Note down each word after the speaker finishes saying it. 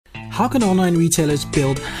How can online retailers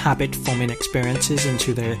build habit-forming experiences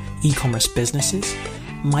into their e-commerce businesses?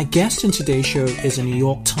 My guest in today's show is a New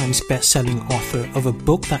York Times best-selling author of a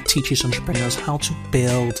book that teaches entrepreneurs how to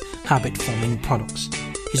build habit-forming products.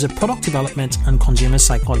 He's a product development and consumer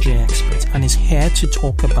psychology expert and is here to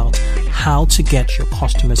talk about how to get your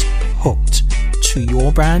customers hooked to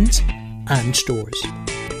your brand and stores.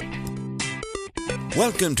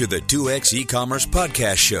 Welcome to the 2X E-Commerce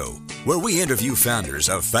Podcast Show, where we interview founders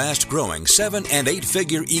of fast-growing 7- and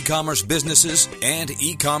 8-figure e-commerce businesses and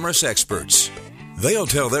e-commerce experts. They'll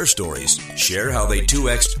tell their stories, share how they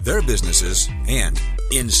 2X'd their businesses, and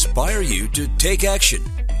inspire you to take action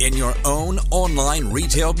in your own online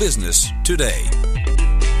retail business today.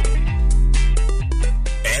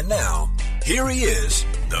 And now, here he is,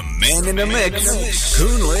 the man in the mix,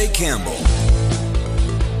 Kunle Campbell.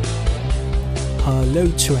 Hello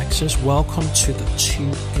 2Xers, welcome to the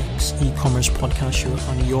 2X E-Commerce Podcast Show.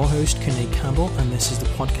 I'm your host, Kunle Campbell, and this is the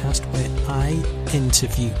podcast where I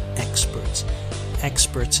interview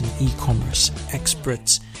experts in e-commerce,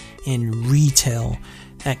 experts in retail,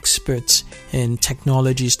 experts in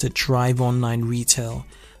technologies that drive online retail,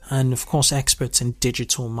 and of course experts in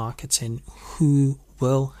digital marketing who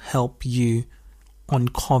will help you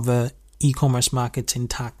uncover e-commerce marketing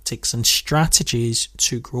tactics and strategies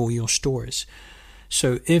to grow your stores.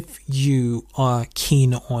 So if you are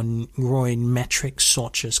keen on growing metrics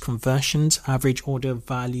such as conversions, average order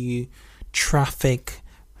value, traffic,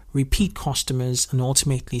 repeat customers, and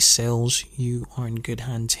ultimately sales, you are in good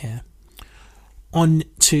hands here. On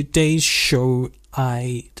today's show,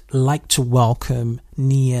 I'd like to welcome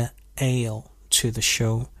Nia Eyal to the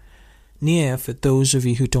show. Nia, for those of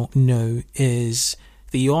you who don't know, is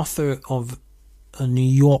the author of a New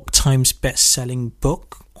York Times best-selling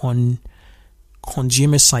book on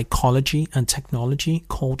consumer psychology and technology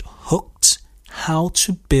called Hooked: How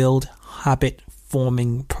to Build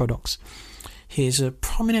Habit-Forming Products. He is a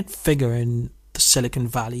prominent figure in the Silicon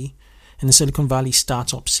Valley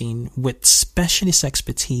startup scene with specialist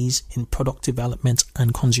expertise in product development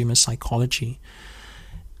and consumer psychology.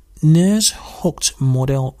 Nia's Hooked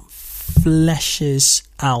model fleshes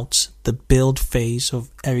out the build phase of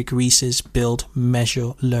Eric Ries's build,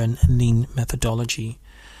 measure, learn, lean methodology.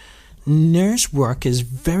 Nia's work is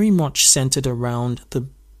very much centered around the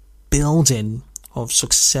building of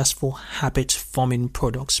successful habit-forming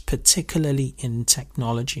products, particularly in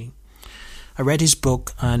technology. I read his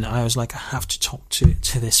book and I was like, I have to talk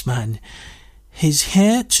to this man. He's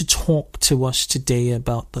here to talk to us today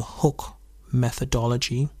about the Hook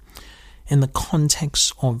methodology in the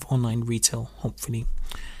context of online retail, hopefully.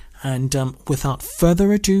 And without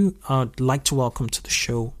further ado, I'd like to welcome to the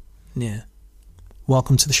show, Nia.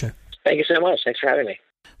 Welcome to the show. Thank you so much. Thanks for having me.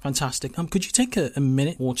 Fantastic. Could you take a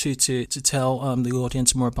minute or two to tell the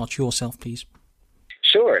audience more about yourself, please?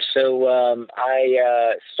 Sure. So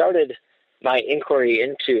I started my inquiry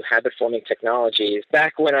into habit-forming technologies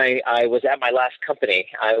back when I was at my last company.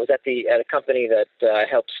 I was at a company that I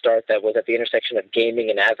helped start that was at the intersection of gaming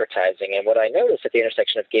and advertising. And what I noticed at the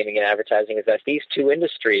intersection of gaming and advertising is that these two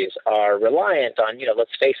industries are reliant on,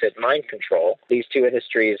 let's face it, mind control. These two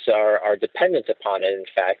industries are dependent upon it. In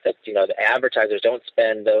fact, that, the advertisers don't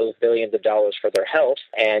spend those billions of dollars for their health,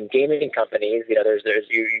 and gaming companies,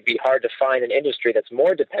 you'd be hard to find an industry that's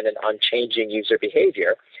more dependent on changing user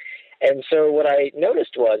behavior. And so what I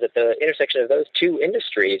noticed was at the intersection of those two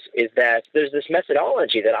industries is that there's this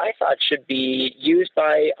methodology that I thought should be used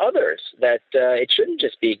by others, that it shouldn't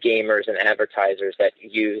just be gamers and advertisers that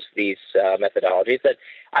use these methodologies, that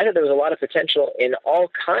I thought there was a lot of potential in all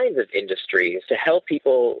kinds of industries to help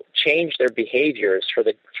people change their behaviors for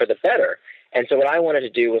the better. And so what I wanted to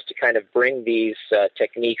do was to kind of bring these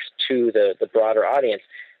techniques to the broader audience,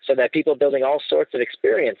 so that people building all sorts of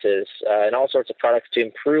experiences and all sorts of products to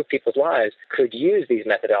improve people's lives could use these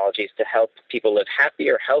methodologies to help people live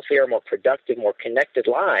happier, healthier, more productive, more connected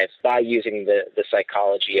lives by using the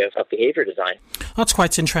psychology of behavior design. That's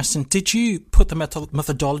quite interesting. Did you put the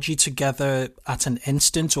methodology together at an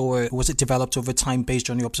instant, or was it developed over time based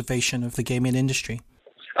on your observation of the gaming industry?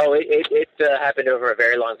 Oh, it happened over a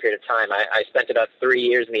very long period of time. I spent about 3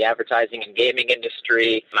 years in the advertising and gaming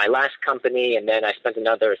industry, my last company, and then I spent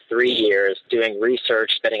another 3 years doing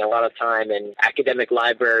research, spending a lot of time in academic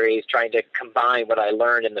libraries, trying to combine what I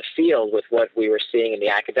learned in the field with what we were seeing in the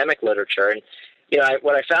academic literature. And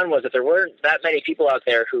what I found was that there weren't that many people out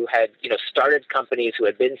there who had, started companies, who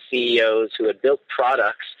had been CEOs, who had built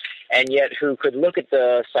products, and yet who could look at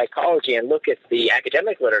the psychology and look at the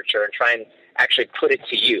academic literature and try and actually put it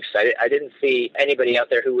to use. I didn't see anybody out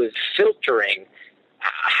there who was filtering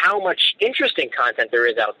how much interesting content there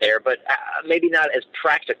is out there, but maybe not as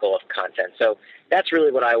practical of content. So that's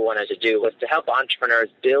really what I wanted to do, was to help entrepreneurs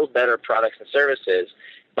build better products and services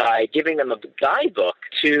by giving them a guidebook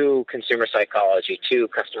to consumer psychology, to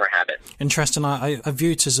customer habits. Interesting. I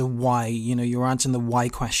view it as a why. You're answering the why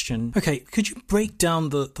question. Okay, could you break down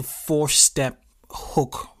the 4-step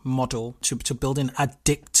hook model to building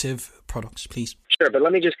addictive products, please? Sure, but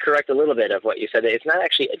let me just correct a little bit of what you said. It's not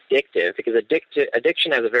actually addictive, because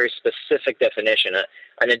addiction has a very specific definition.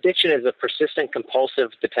 An addiction is a persistent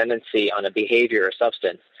compulsive dependency on a behavior or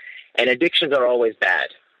substance, and addictions are always bad,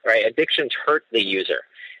 right? Addictions hurt the user.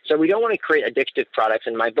 So we don't want to create addictive products,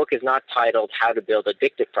 and my book is not titled How to Build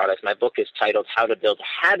Addictive Products. My book is titled How to Build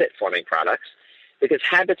Habit-Forming Products, because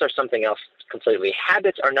habits are something else completely.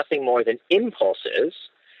 Habits are nothing more than impulses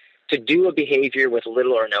to do a behavior with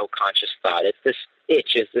little or no conscious thought. It's this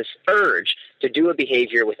itch, it's this urge to do a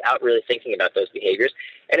behavior without really thinking about those behaviors.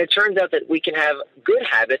 And it turns out that we can have good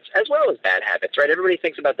habits as well as bad habits, right? Everybody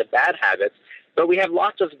thinks about the bad habits, but we have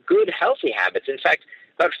lots of good, healthy habits. In fact,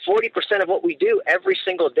 about 40% of what we do every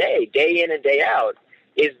single day, day in and day out,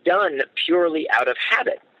 is done purely out of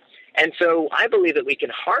habit. And so I believe that we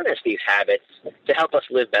can harness these habits to help us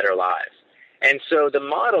live better lives. And so the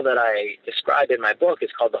model that I describe in my book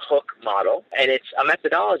is called the Hook model, and it's a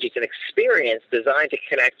methodology, it's an experience designed to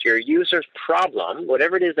connect your user's problem,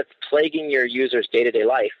 whatever it is that's plaguing your user's day-to-day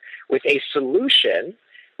life, with a solution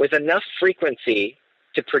with enough frequency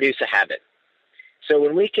to produce a habit. So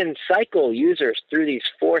when we can cycle users through these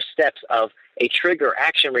 4 steps of a trigger,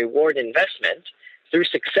 action, reward, investment, through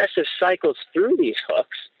successive cycles through these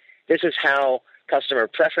hooks, this is how customer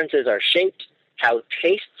preferences are shaped, how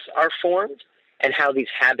tastes are formed, and how these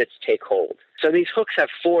habits take hold. So these hooks have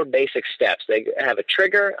 4 basic steps. They have a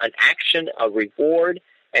trigger, an action, a reward,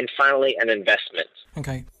 and finally an investment.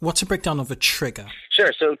 Okay. What's a breakdown of a trigger?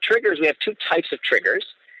 Sure. So triggers, we have 2 types of triggers.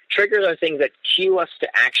 Triggers are things that cue us to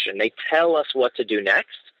action. They tell us what to do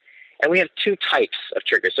next. And we have 2 types of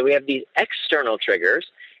triggers. So we have these external triggers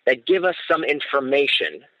that give us some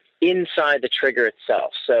information inside the trigger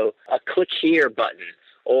itself. So a click here button,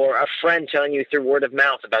 or a friend telling you through word of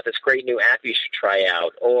mouth about this great new app you should try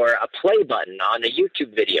out, or a play button on a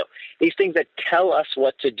YouTube video. These things that tell us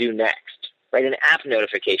what to do next, right? An app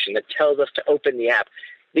notification that tells us to open the app.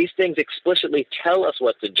 These things explicitly tell us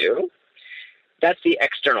what to do. That's the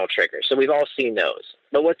external trigger. So we've all seen those.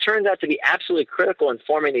 But what turns out to be absolutely critical in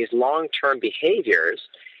forming these long-term behaviors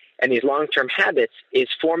and these long-term habits is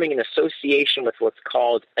forming an association with what's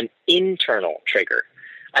called an internal trigger.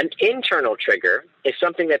 An internal trigger is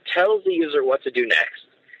something that tells the user what to do next,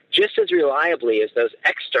 just as reliably as those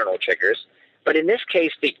external triggers. But in this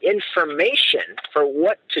case, the information for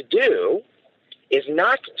what to do is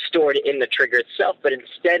not stored in the trigger itself, but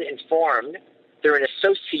instead informed through an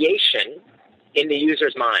association in the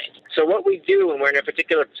user's mind. So what we do when we're in a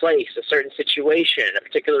particular place, a certain situation, a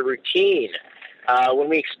particular routine, when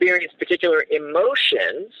we experience particular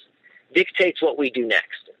emotions, dictates what we do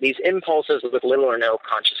next. These impulses with little or no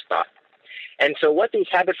conscious thought. And so what these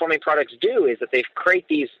habit-forming products do is that they create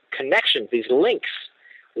these connections, these links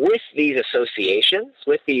with these associations,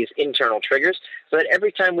 with these internal triggers, so that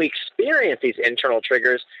every time we experience these internal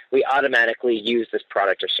triggers, we automatically use this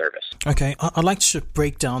product or service. Okay, I'd like to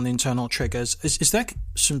break down the internal triggers. Is there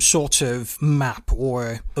some sort of map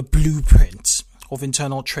or a blueprint of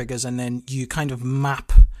internal triggers, and then you kind of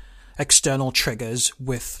map external triggers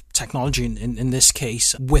with technology, in this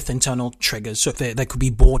case, with internal triggers? So there could be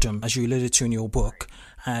boredom, as you alluded to in your book,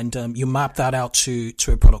 and you map that out to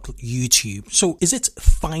a product like YouTube. So is it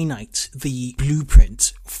finite, the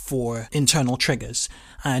blueprint for internal triggers?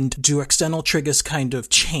 And do external triggers kind of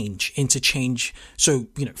interchange? So,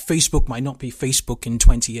 Facebook might not be Facebook in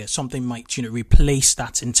 20 years. Something might, replace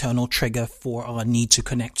that internal trigger for our need to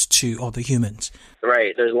connect to other humans.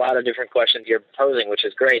 Right. There's a lot of different questions you're posing, which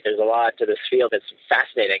is great. There's a lot to this field that's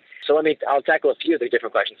fascinating. So I'll tackle a few of the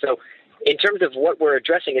different questions. So in terms of what we're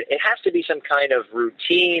addressing, it has to be some kind of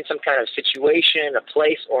routine, some kind of situation, a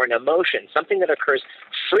place, or an emotion, something that occurs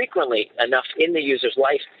frequently enough in the user's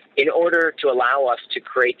life in order to allow us to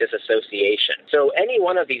create this association. So any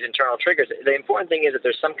one of these internal triggers, the important thing is that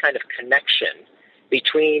there's some kind of connection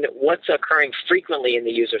between what's occurring frequently in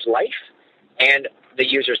the user's life and the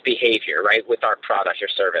user's behavior, right, with our product or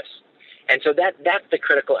service. And so that's the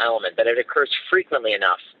critical element, that it occurs frequently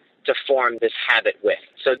enough to form this habit with.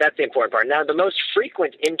 So that's the important part. Now, the most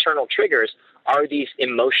frequent internal triggers are these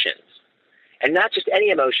emotions. And not just any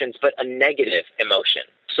emotions, but a negative emotion.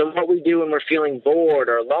 So what we do when we're feeling bored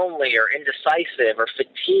or lonely or indecisive or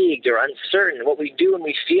fatigued or uncertain, what we do when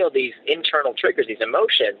we feel these internal triggers, these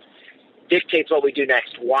emotions, dictates what we do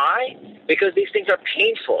next. Why? Because these things are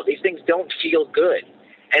painful. These things don't feel good.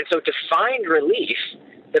 And so to find relief,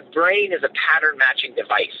 the brain is a pattern-matching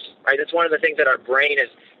device, right? That's one of the things that our brain is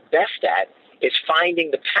best at, is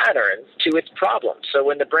finding the patterns to its problem. So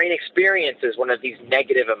when the brain experiences one of these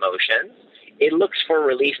negative emotions, it looks for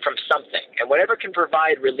relief from something. And whatever can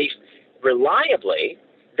provide relief reliably,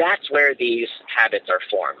 that's where these habits are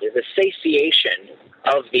formed, is a satiation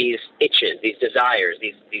of these itches, these desires,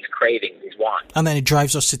 these cravings, these wants. And then it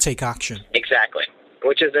drives us to take action. Exactly.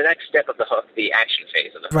 Which is the next step of the hook, the action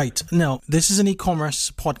phase of the hook. Right. Now, this is an e-commerce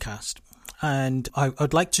podcast, and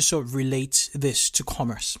I'd like to sort of relate this to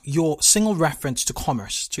commerce. Your single reference to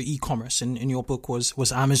commerce, to e-commerce in your book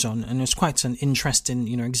was Amazon, and it was quite an interesting,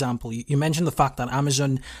 example. You mentioned the fact that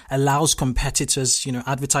Amazon allows competitors,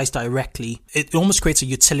 advertise directly. It almost creates a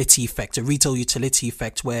utility effect, a retail utility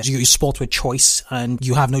effect, where you sport with choice and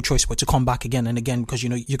you have no choice but to come back again and again, because,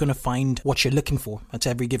 you're going to find what you're looking for at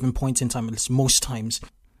every given point in time, at least most times.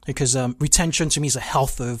 Because retention to me is a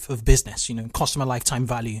health of business, customer lifetime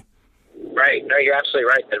value. Right. No, you're absolutely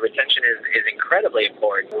right. The retention is incredibly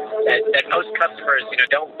important. That most customers,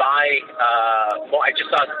 don't buy. Well, I just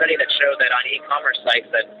saw a study that showed that on e-commerce sites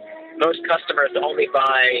that most customers only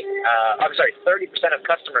buy. 30% of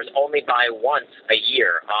customers only buy once a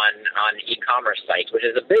year on e-commerce sites, which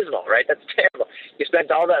is abysmal, right? That's terrible. You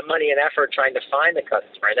spend all that money and effort trying to find the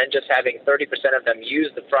customer, and then just having 30% of them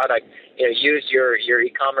use the product, use your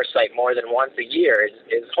e-commerce site more than once a year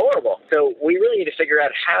is horrible. So we really need to figure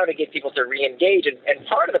out how to get people to re-engage. And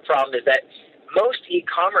part of the problem is that most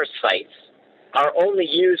e-commerce sites are only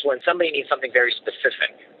used when somebody needs something very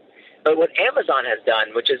specific. But what Amazon has done,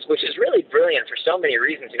 which is really brilliant for so many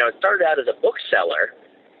reasons, it started out as a bookseller,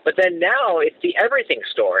 but then now it's the everything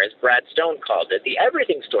store, as Brad Stone called it, the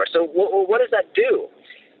everything store. So what does that do?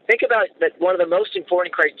 Think about that. One of the most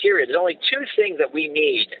important criteria, there's only two things that we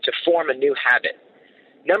need to form a new habit.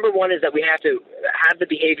 Number one is that we have to have the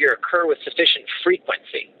behavior occur with sufficient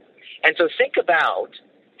frequency. And so think about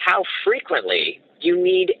how frequently you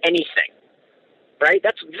need anything. Right?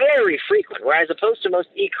 That's very frequent, whereas opposed to most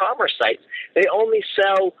e-commerce sites, they only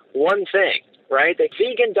sell one thing, right? They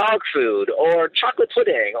vegan dog food or chocolate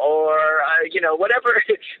pudding or, whatever,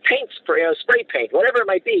 spray paint, whatever it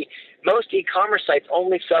might be. Most e-commerce sites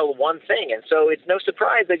only sell one thing, and so it's no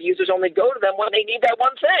surprise that users only go to them when they need that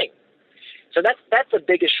one thing. So that's the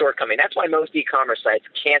biggest shortcoming. That's why most e-commerce sites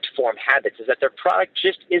can't form habits, is that their product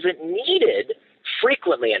just isn't needed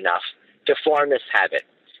frequently enough to form this habit.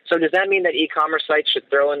 So does that mean that e-commerce sites should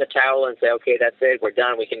throw in the towel and say, okay, that's it, we're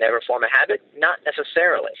done, we can never form a habit? Not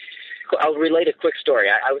necessarily. I'll relate a quick story.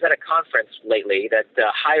 I was at a conference lately that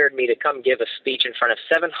hired me to come give a speech in front of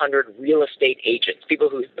 700 real estate agents, people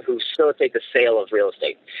who facilitate the sale of real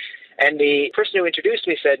estate. And the person who introduced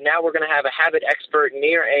me said, now we're going to have a habit expert,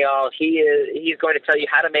 Nir Eyal. He's going to tell you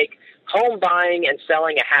how to make home buying and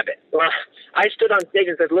selling a habit. Well, I stood on stage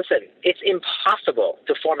and said, listen, it's impossible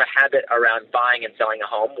to form a habit around buying and selling a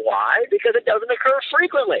home. Why? Because it doesn't occur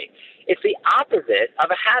frequently. It's the opposite of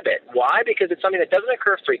a habit. Why? Because it's something that doesn't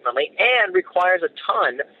occur frequently and requires a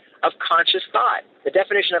ton of conscious thought. The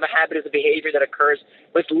definition of a habit is a behavior that occurs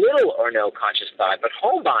with little or no conscious thought. But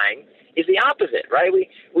home buying is the opposite, right?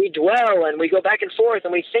 We dwell and we go back and forth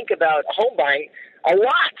and we think about home buying a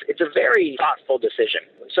lot. It's a very thoughtful decision.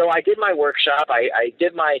 So I did my workshop, I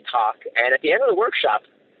did my talk, and at the end of the workshop,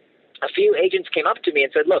 a few agents came up to me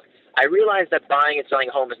and said, look, I realize that buying and selling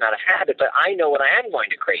a home is not a habit, but I know what I am going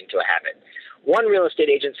to create into a habit. One real estate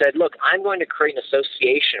agent said, look, I'm going to create an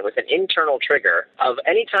association with an internal trigger of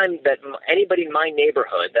any time that anybody in my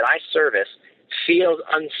neighborhood that I service feels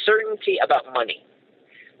uncertainty about money.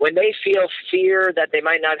 When they feel fear that they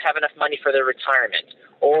might not have enough money for their retirement,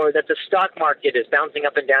 or that the stock market is bouncing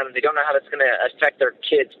up and down and they don't know how that's going to affect their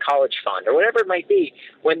kids' college fund, or whatever it might be,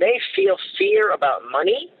 when they feel fear about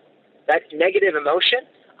money, that negative emotion,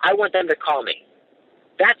 I want them to call me.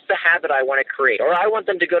 That's the habit I want to create. Or I want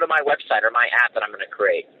them to go to my website or my app that I'm going to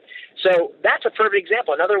create. So that's a perfect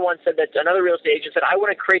example. Another real estate agent said, I want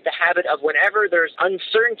to create the habit of whenever there's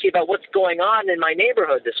uncertainty about what's going on in my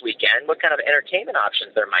neighborhood this weekend, what kind of entertainment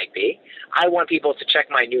options there might be, I want people to check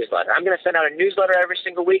my newsletter. I'm going to send out a newsletter every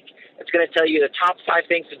single week. It's going to tell you the top 5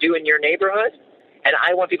 things to do in your neighborhood. And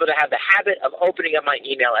I want people to have the habit of opening up my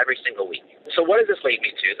email every single week. So what does this lead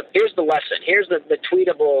me to? Here's the lesson. Here's the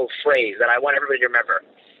tweetable phrase that I want everybody to remember.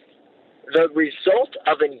 The result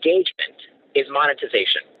of engagement is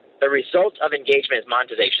monetization. The result of engagement is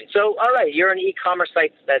monetization. So, all right, you're an e-commerce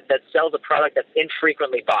site that sells a product that's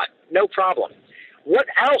infrequently bought. No problem. What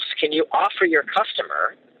else can you offer your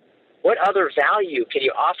customer What other value can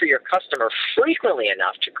you offer your customer frequently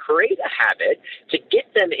enough to create a habit, to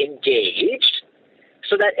get them engaged,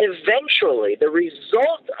 so that eventually the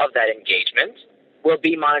result of that engagement will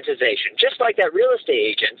be monetization? Just like that real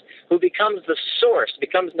estate agent who becomes the source,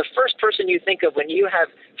 becomes the first person you think of when you have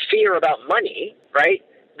fear about money, right?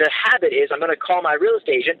 The habit is, I'm going to call my real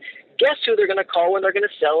estate agent. Guess who they're going to call when they're going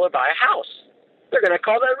to sell or buy a house? They're going to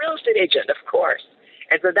call that real estate agent, of course.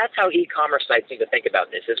 And so that's how e-commerce sites need to think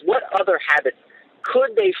about this, is what other habits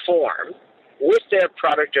could they form with their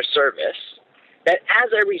product or service that as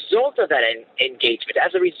a result of that engagement,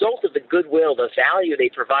 as a result of the goodwill, the value they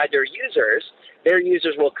provide their users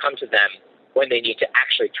will come to them when they need to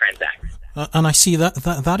actually transact. And I see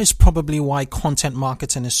that is probably why content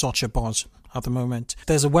marketing is such a buzz at the moment.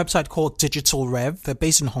 There's a website called Digital Rev. They're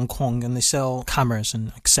based in Hong Kong and they sell cameras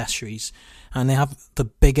and accessories. And they have the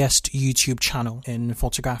biggest YouTube channel in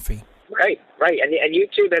photography. Right. And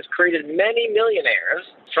YouTube has created many millionaires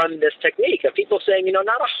from this technique of people saying, not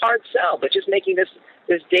a hard sell, but just making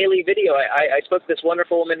this daily video. I spoke to this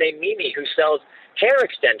wonderful woman named Mimi who sells hair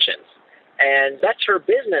extensions. And that's her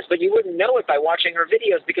business, but you wouldn't know it by watching her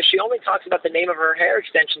videos because she only talks about the name of her hair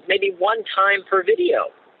extensions maybe one time per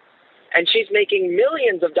video. And she's making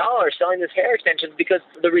millions of dollars selling this hair extensions because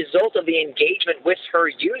the result of the engagement with her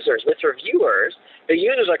users, with her viewers, the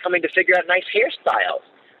users are coming to figure out nice hairstyles.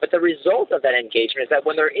 But the result of that engagement is that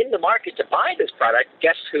when they're in the market to buy this product,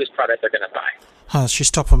 guess whose product they're going to buy?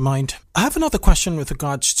 She's top of mind. I have another question with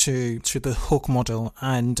regards to the hook model,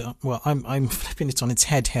 and I'm flipping it on its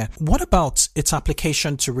head here. What about its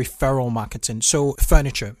application to referral marketing? So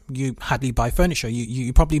furniture, you hardly buy furniture.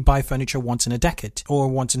 You probably buy furniture once in a decade or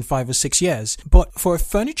once in 5 or 6 years. But for a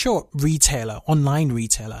furniture retailer, online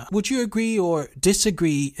retailer, would you agree or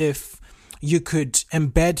disagree if you could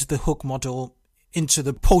embed the hook model into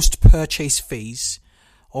the post-purchase phase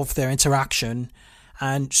of their interaction?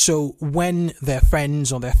 And so when their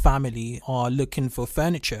friends or their family are looking for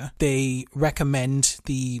furniture, they recommend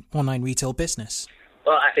the online retail business.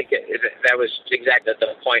 Well, I think that was exactly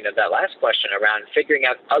the point of that last question around figuring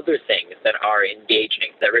out other things that are engaging,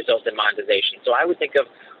 that result in monetization. So I would think of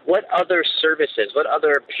what other services, what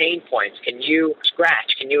other pain points can you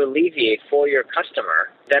scratch, can you alleviate for your customer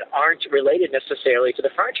that aren't related necessarily to the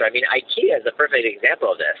furniture? I mean, IKEA is a perfect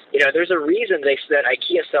example of this. There's a reason that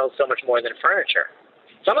IKEA sells so much more than furniture.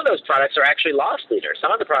 Some of those products are actually loss leaders.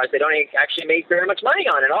 Some of the products they don't actually make very much money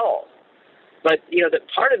on at all. But, the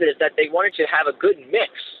part of it is that they wanted to have a good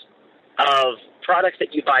mix of products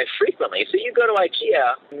that you buy frequently. So you go to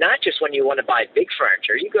IKEA not just when you want to buy big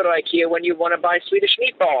furniture. You go to IKEA when you want to buy Swedish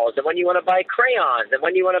meatballs and when you want to buy crayons and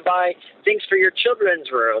when you want to buy things for your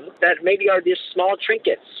children's room that maybe are just small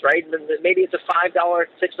trinkets, right? Maybe it's a $5,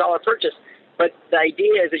 $6 purchase. But the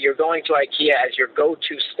idea is that you're going to IKEA as your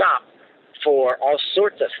go-to stop for all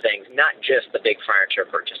sorts of things, not just the big furniture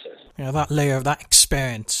purchases. That layer of that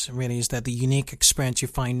experience really is that the unique experience you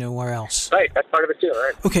find nowhere else. Right, that's part of it too,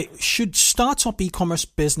 right? Okay, should startup e-commerce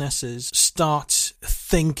businesses start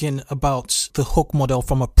thinking about the hook model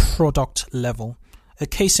from a product level? A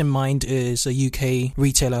case in mind is a UK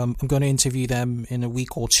retailer. I'm going to interview them in a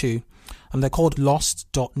week or two. They're called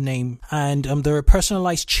Lost.name, and they're a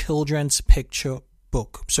personalized children's picture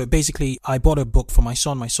book. So basically, I bought a book for my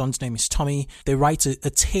son. My son's name is Tommy. They write a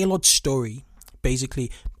tailored story, basically,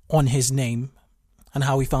 on his name and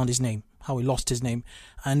how he found his name, how he lost his name.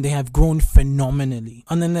 And they have grown phenomenally.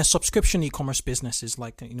 And then there's subscription e-commerce businesses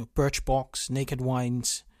like, Birchbox, Naked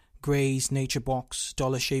Wines, Gray's, NatureBox,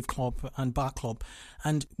 Dollar Shave Club, and Bar Club.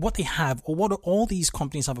 And what they have, or what all these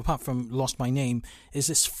companies have apart from Lost My Name, is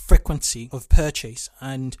this frequency of purchase.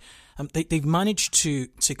 And they've managed to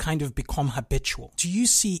kind of become habitual. Do you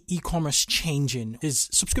see e-commerce changing? Is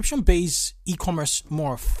subscription-based e-commerce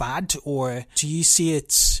more a fad, or do you see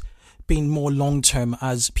it being more long-term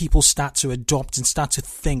as people start to adopt and start to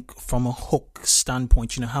think from a hook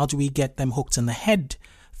standpoint? How do we get them hooked in the head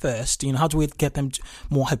first? How do we get them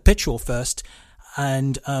more habitual first?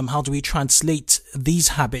 And how do we translate these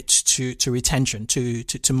habits to retention,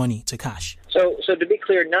 to money, to cash? So to be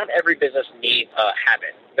clear, not every business needs a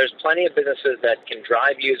habit. There's plenty of businesses that can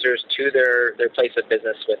drive users to their place of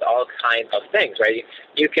business with all kinds of things, right?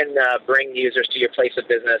 You can bring users to your place of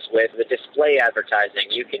business with the display advertising.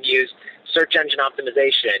 You can use search engine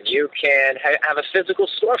optimization. You can have a physical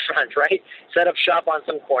storefront, right? Set up shop on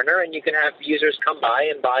some corner, and you can have users come by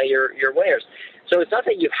and buy your wares. So it's not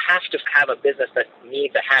that you have to have a business that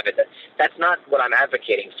needs a habit. That's not what I'm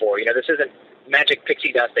advocating for. This isn't magic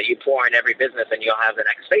pixie dust that you pour in every business and you'll have the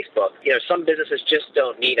next Facebook. Some businesses just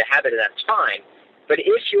don't need a habit, and that's fine. But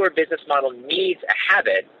if your business model needs a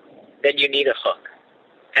habit, then you need a hook.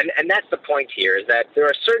 And that's the point here, is that there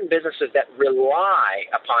are certain businesses that rely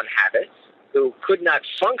upon habits who could not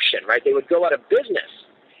function, right? They would go out of business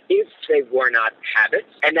if they were not habits,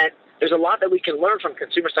 and that there's a lot that we can learn from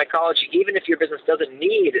consumer psychology, even if your business doesn't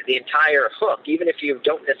need the entire hook, even if you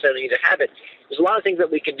don't necessarily need a habit. There's a lot of things that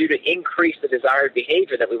we can do to increase the desired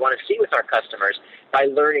behavior that we want to see with our customers by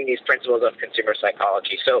learning these principles of consumer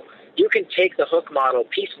psychology. So you can take the hook model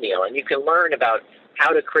piecemeal, and you can learn about how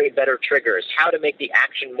to create better triggers, how to make the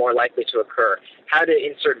action more likely to occur, how to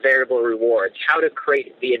insert variable rewards, how to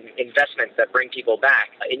create the investments that bring people back.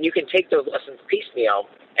 And you can take those lessons piecemeal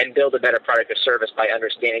and build a better product or service by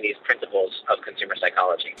understanding these principles of consumer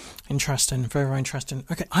psychology. Interesting. Very, very interesting.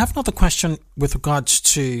 Okay, I have another question with regards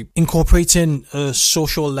to incorporating a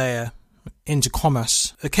social layer into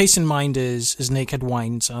commerce. A case in mind is Naked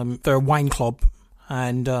Wines. They're a wine club,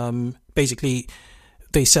 and basically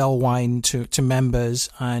they sell wine to members,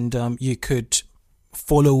 and you could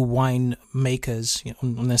follow wine makers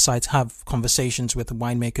on their sites, have conversations with the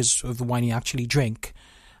winemakers of the wine you actually drink.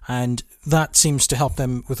 And that seems to help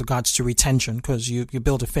them with regards to retention, because you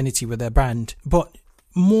build affinity with their brand. But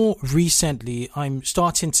more recently, I'm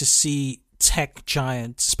starting to see tech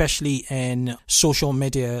giants, especially in social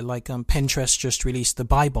media, like Pinterest just released the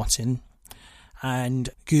buy button, and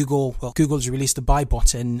Google's released the buy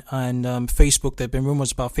button, and Facebook, there have been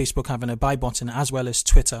rumors about Facebook having a buy button as well as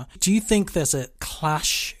Twitter. Do you think there's a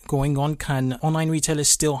clash going on? Can online retailers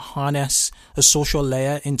still harness a social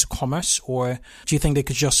layer into commerce, or do you think they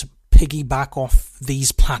could just piggyback off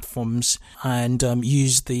these platforms and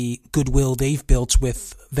use the goodwill they've built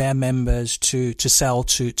with their members to sell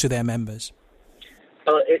to their members?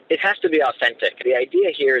 Well, it has to be authentic. The idea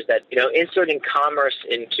here is that, inserting commerce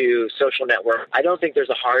into social network, I don't think there's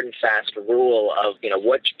a hard and fast rule of,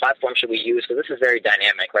 which platform should we use, because this is very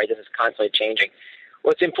dynamic, right? This is constantly changing.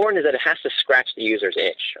 What's important is that it has to scratch the user's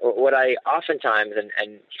itch. What I oftentimes,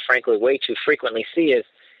 and frankly way too frequently see, is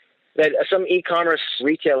that some e-commerce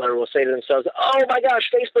retailer will say to themselves, oh my gosh,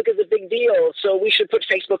 Facebook is a big deal, so we should put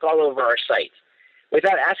Facebook all over our site.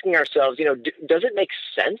 Without asking ourselves, does it make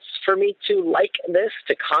sense for me to like this,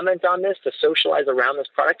 to comment on this, to socialize around this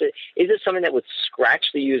product? Is it something that would scratch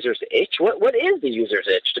the user's itch? What is the user's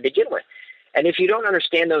itch to begin with? And if you don't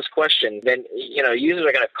understand those questions, then users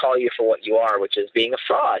are going to call you for what you are, which is being a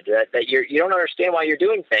fraud. That you don't understand why you're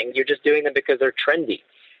doing things. You're just doing them because they're trendy,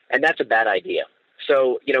 and that's a bad idea.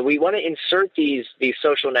 So, we want to insert these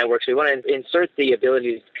social networks. We want to insert the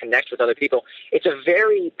ability to connect with other people. It's a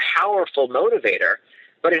very powerful motivator,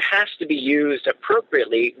 but it has to be used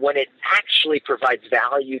appropriately when it actually provides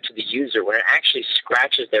value to the user, when it actually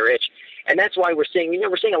scratches their itch. And that's why we're seeing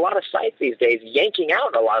a lot of sites these days yanking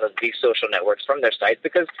out a lot of these social networks from their sites,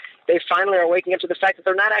 because they finally are waking up to the fact that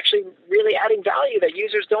they're not actually really adding value, that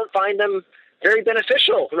users don't find them very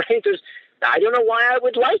beneficial, right? I don't know why I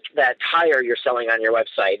would like that tire you're selling on your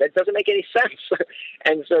website. That doesn't make any sense.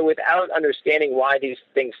 And so without understanding why these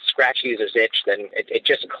things scratch users' itch, then it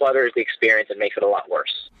just clutters the experience and makes it a lot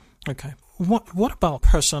worse. Okay. What about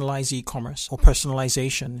personalized e-commerce or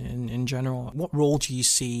personalization in general? What role do you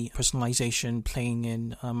see personalization playing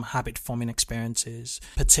in habit-forming experiences,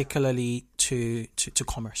 particularly to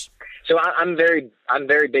commerce? So I'm very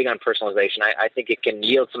big on personalization. I think it can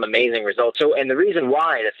yield some amazing results. So, and the reason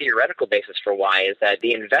why, the theoretical basis for why, is that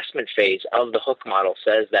the investment phase of the hook model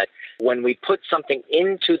says that when we put something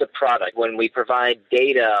into the product, when we provide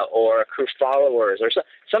data or accrue followers or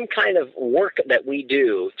some kind of work that we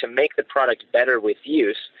do to make the product better with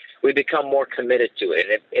use, we become more committed to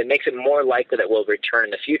it. It makes it more likely that we'll return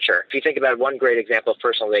in the future. If you think about one great example of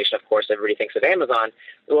personalization, of course, everybody thinks of Amazon.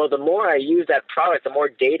 Well, the more I use that product, the more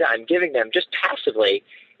data I'm giving them just passively,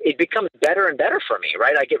 it becomes better and better for me,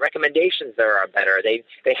 right? I get recommendations that are better. They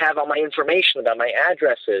have all my information about my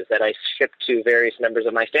addresses that I ship to various members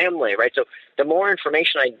of my family, right? So the more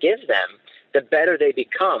information I give them, the better they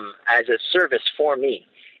become as a service for me.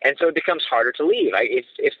 And so it becomes harder to leave.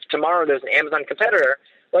 If tomorrow there's an Amazon competitor,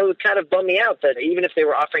 well, it would kind of bum me out that even if they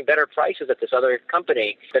were offering better prices at this other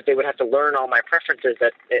company, that they would have to learn all my preferences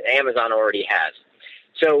that Amazon already has.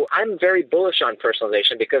 So I'm very bullish on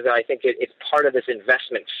personalization because I think it's part of this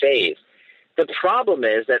investment phase. The problem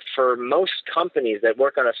is that for most companies that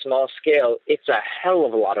work on a small scale, it's a hell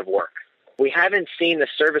of a lot of work. We haven't seen the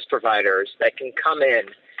service providers that can come in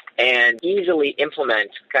and easily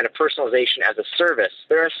implement kind of personalization as a service.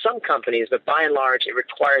 There are some companies, but by and large, it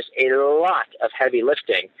requires a lot of heavy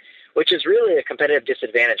lifting, which is really a competitive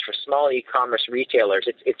disadvantage for small e-commerce retailers.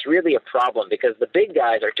 It's really a problem because the big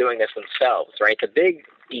guys are doing this themselves, right? The big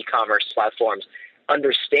e-commerce platforms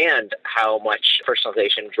understand how much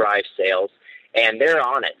personalization drives sales, and they're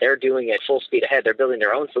on it. They're doing it full speed ahead. They're building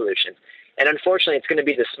their own solutions. And unfortunately, it's going to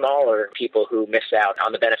be the smaller people who miss out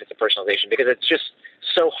on the benefits of personalization because it's just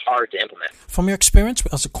so hard to implement. From your experience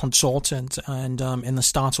as a consultant and in the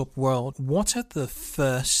startup world, what are the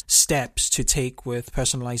first steps to take with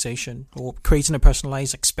personalization or creating a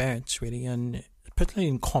personalized experience, really, and particularly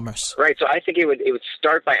in commerce? Right. So I think it would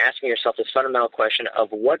start by asking yourself this fundamental question of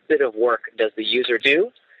what bit of work does the user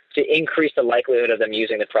do to increase the likelihood of them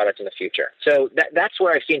using the product in the future. So that's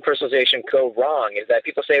where I've seen personalization go wrong, is that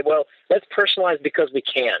people say, well, let's personalize because we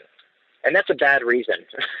can. And that's a bad reason.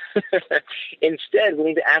 Instead, we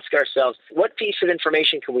need to ask ourselves, what piece of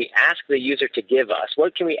information can we ask the user to give us?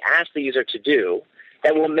 What can we ask the user to do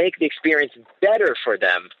that will make the experience better for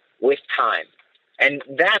them with time? And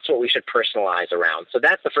that's what we should personalize around. So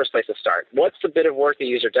that's the first place to start. What's the bit of work the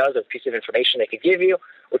user does, a piece of information they could give you,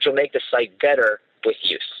 which will make the site better with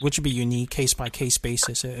use? Which would be unique, case-by-case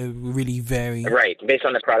basis. It really vary. Right, based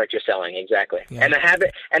on the product you're selling, exactly. Yeah. And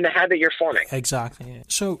the habit you're forming. Exactly. Yeah.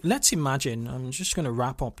 So let's imagine, I'm just going to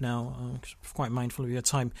wrap up now, because I'm quite mindful of your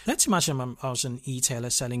time. Let's imagine I was an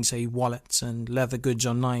e-tailer selling, say, wallets and leather goods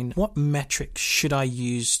online. What metrics should I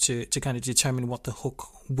use to kind of determine what the hook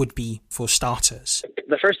would be for starters?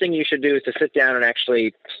 The first thing you should do is to sit down and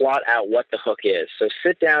actually plot out what the hook is. So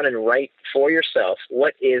sit down and write for yourself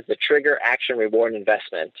what is the trigger, action, reward,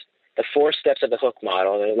 investment, the 4 steps of the hook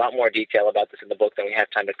model. There's a lot more detail about this in the book than we have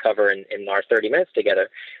time to cover in our 30 minutes together.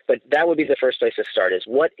 But that would be the first place to start, is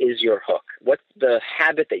what is your hook? What's the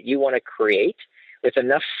habit that you want to create with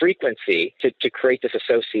enough frequency to create this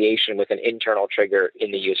association with an internal trigger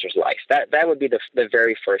in the user's life? That would be the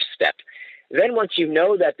very first step. Then once you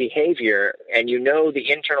know that behavior and you know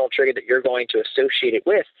the internal trigger that you're going to associate it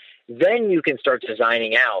with, then you can start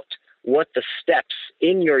designing out what the steps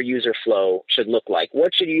in your user flow should look like.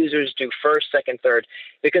 What should users do first, second, third?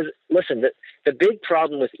 Because, listen, the big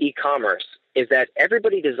problem with e-commerce is that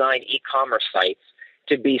everybody designed e-commerce sites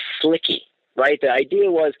to be slicky, right? The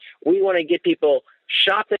idea was we want to get people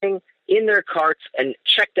shopping in their carts and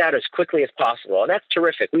checked out as quickly as possible. And that's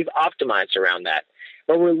terrific. We've optimized around that.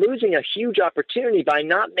 But we're losing a huge opportunity by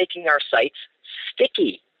not making our sites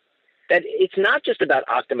sticky. That it's not just about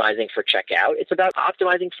optimizing for checkout, it's about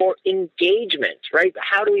optimizing for engagement, right?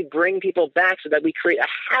 How do we bring people back so that we create a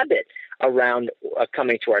habit around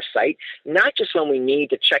coming to our site, not just when we need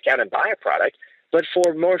to check out and buy a product, but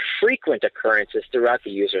for more frequent occurrences throughout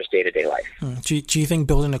the user's day-to-day life. Do you think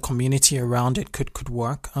building a community around it could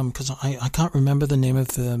work? Because I can't remember the name of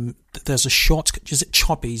there's a short, is it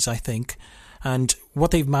Chubbies, I think? And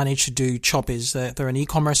what they've managed to do, Chubbies, they're an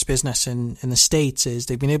e-commerce business in the States, is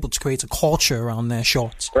they've been able to create a culture around their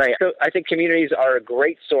shorts. Right. So I think communities are a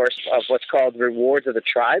great source of what's called rewards of the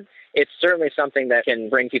tribe. It's certainly something that can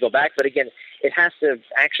bring people back, but again, it has to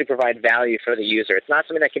actually provide value for the user. It's not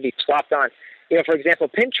something that can be plopped on. You know, for example,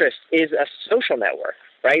 Pinterest is a social network,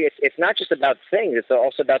 right? It's not just about things. It's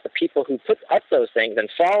also about the people who put up those things and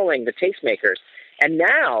following the tastemakers. And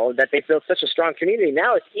now that they've built such a strong community,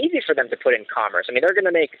 now it's easy for them to put in commerce. I mean, they're going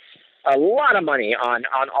to make a lot of money on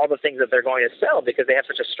all the things that they're going to sell because they have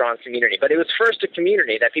such a strong community. But it was first a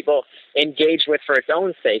community that people engaged with for its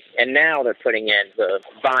own sake, and now they're putting in the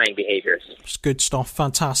buying behaviors. It's good stuff.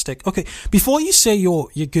 Fantastic. Okay, before you say your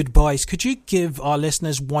goodbyes, could you give our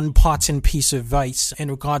listeners one parting piece of advice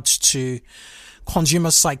in regards to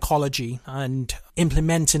consumer psychology and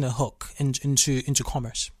implementing a hook into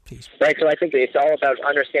commerce, please? Right. So I think it's all about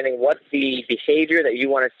understanding what the behavior that you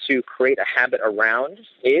wanted to create a habit around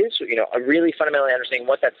is, really fundamentally understanding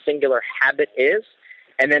what that singular habit is,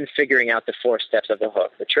 and then figuring out the 4 steps of the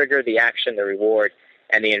hook: the trigger, the action, the reward,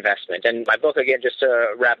 and the investment. And my book, again, just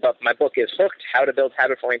to wrap up, my book is Hooked: How to Build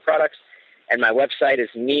Habit-Forming Products. And my website is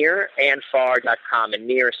nirandfar.com, and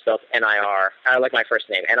Nir is spelled N-I-R. I like my first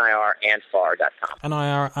name, nirandfar.com.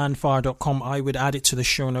 nirandfar.com. I would add it to the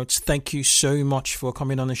show notes. Thank you so much for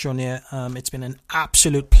coming on the show, Nir. It's been an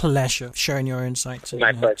absolute pleasure sharing your insights.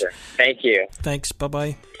 My pleasure. Thank you. Thanks.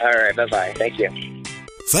 Bye-bye. All right. Bye-bye. Thank you.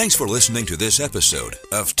 Thanks for listening to this episode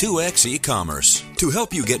of 2X E-Commerce. To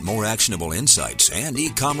help you get more actionable insights and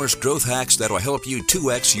e-commerce growth hacks that'll help you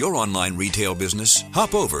 2X your online retail business,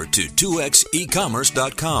 hop over to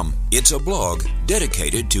 2xecommerce.com. It's a blog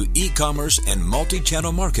dedicated to e-commerce and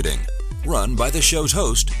multi-channel marketing, run by the show's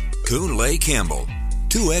host, Kun-Lay Campbell.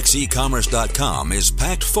 2xecommerce.com is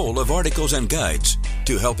packed full of articles and guides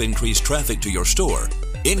to help increase traffic to your store,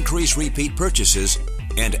 increase repeat purchases,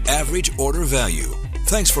 and average order value.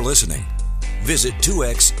 Thanks for listening. Visit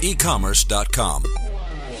 2xecommerce.com.